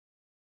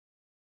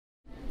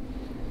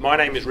My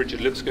name is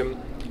Richard Lipscombe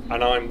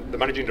and I'm the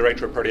Managing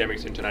Director of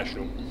Proteomics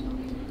International.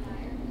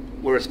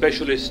 We're a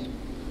specialist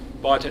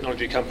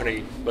biotechnology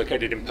company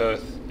located in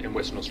Perth in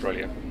Western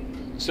Australia.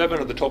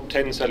 7 of the top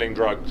 10 selling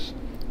drugs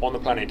on the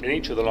planet in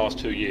each of the last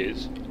 2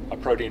 years are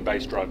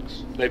protein-based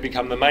drugs. They've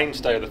become the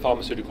mainstay of the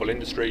pharmaceutical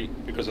industry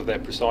because of their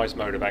precise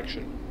mode of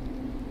action.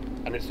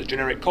 And it's the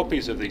generic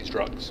copies of these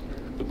drugs,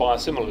 the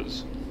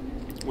biosimilars,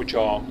 which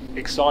are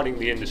exciting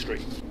the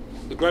industry.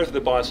 The growth of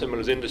the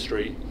biosimilars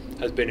industry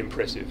has been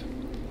impressive.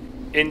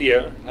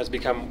 India has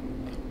become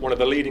one of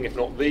the leading, if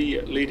not the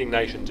leading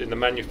nations in the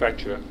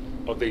manufacture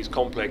of these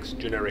complex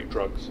generic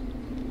drugs.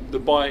 The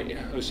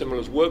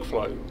biosimilars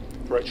workflow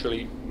for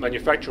actually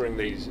manufacturing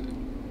these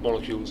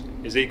molecules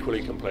is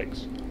equally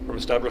complex, from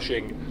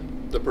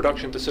establishing the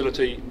production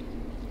facility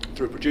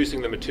through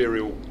producing the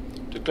material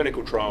to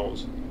clinical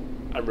trials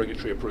and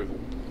regulatory approval.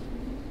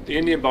 The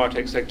Indian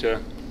biotech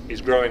sector is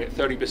growing at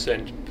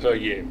 30% per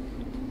year.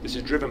 This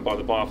is driven by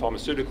the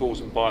biopharmaceuticals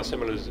and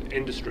biosimilars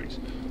industries,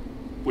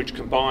 which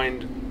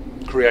combined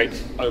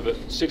create over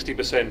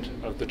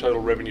 60% of the total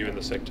revenue in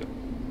the sector.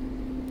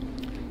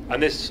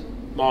 And this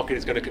market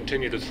is going to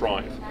continue to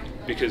thrive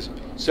because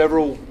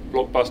several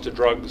blockbuster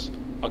drugs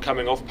are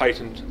coming off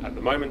patent at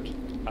the moment,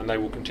 and they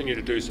will continue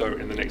to do so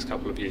in the next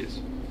couple of years.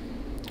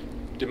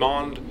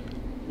 Demand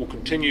will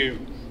continue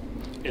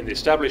in the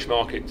established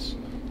markets,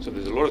 so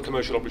there's a lot of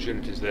commercial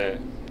opportunities there,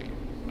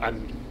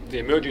 and the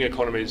emerging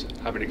economies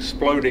have an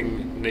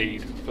exploding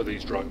need for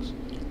these drugs.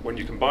 When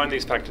you combine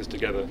these factors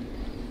together,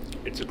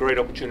 it's a great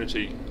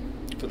opportunity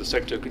for the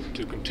sector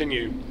to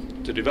continue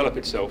to develop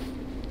itself.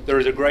 There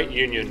is a great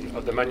union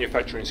of the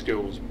manufacturing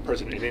skills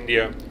present in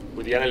India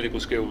with the analytical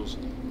skills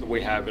that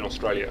we have in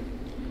Australia.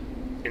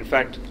 In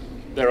fact,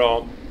 there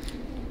are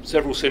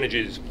several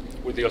synergies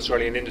with the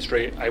Australian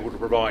industry able to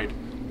provide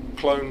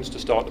clones to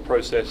start the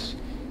process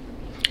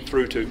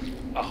through to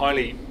a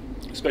highly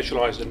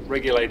specialised and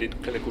regulated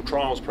clinical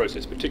trials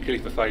process, particularly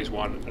for phase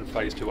 1 and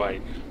phase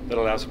 2A, that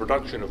allows the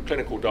production of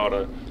clinical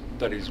data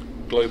that is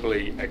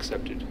globally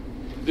accepted.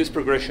 This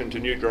progression to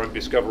new drug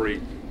discovery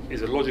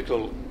is a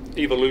logical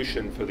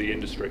evolution for the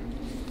industry.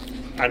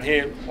 And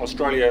here,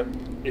 Australia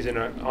is in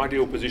an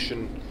ideal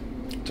position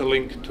to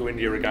link to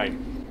India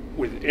again,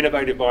 with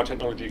innovative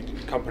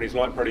biotechnology companies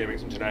like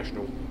Proteomics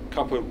International,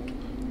 coupled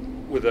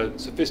with a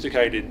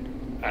sophisticated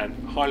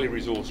and highly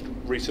resourced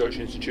research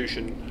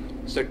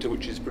institution sector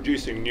which is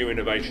producing new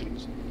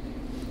innovations.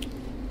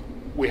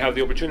 We have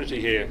the opportunity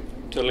here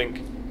to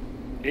link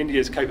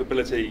India's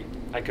capability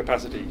and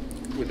capacity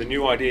with the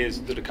new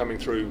ideas that are coming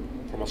through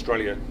from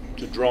Australia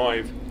to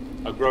drive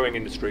a growing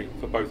industry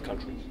for both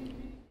countries.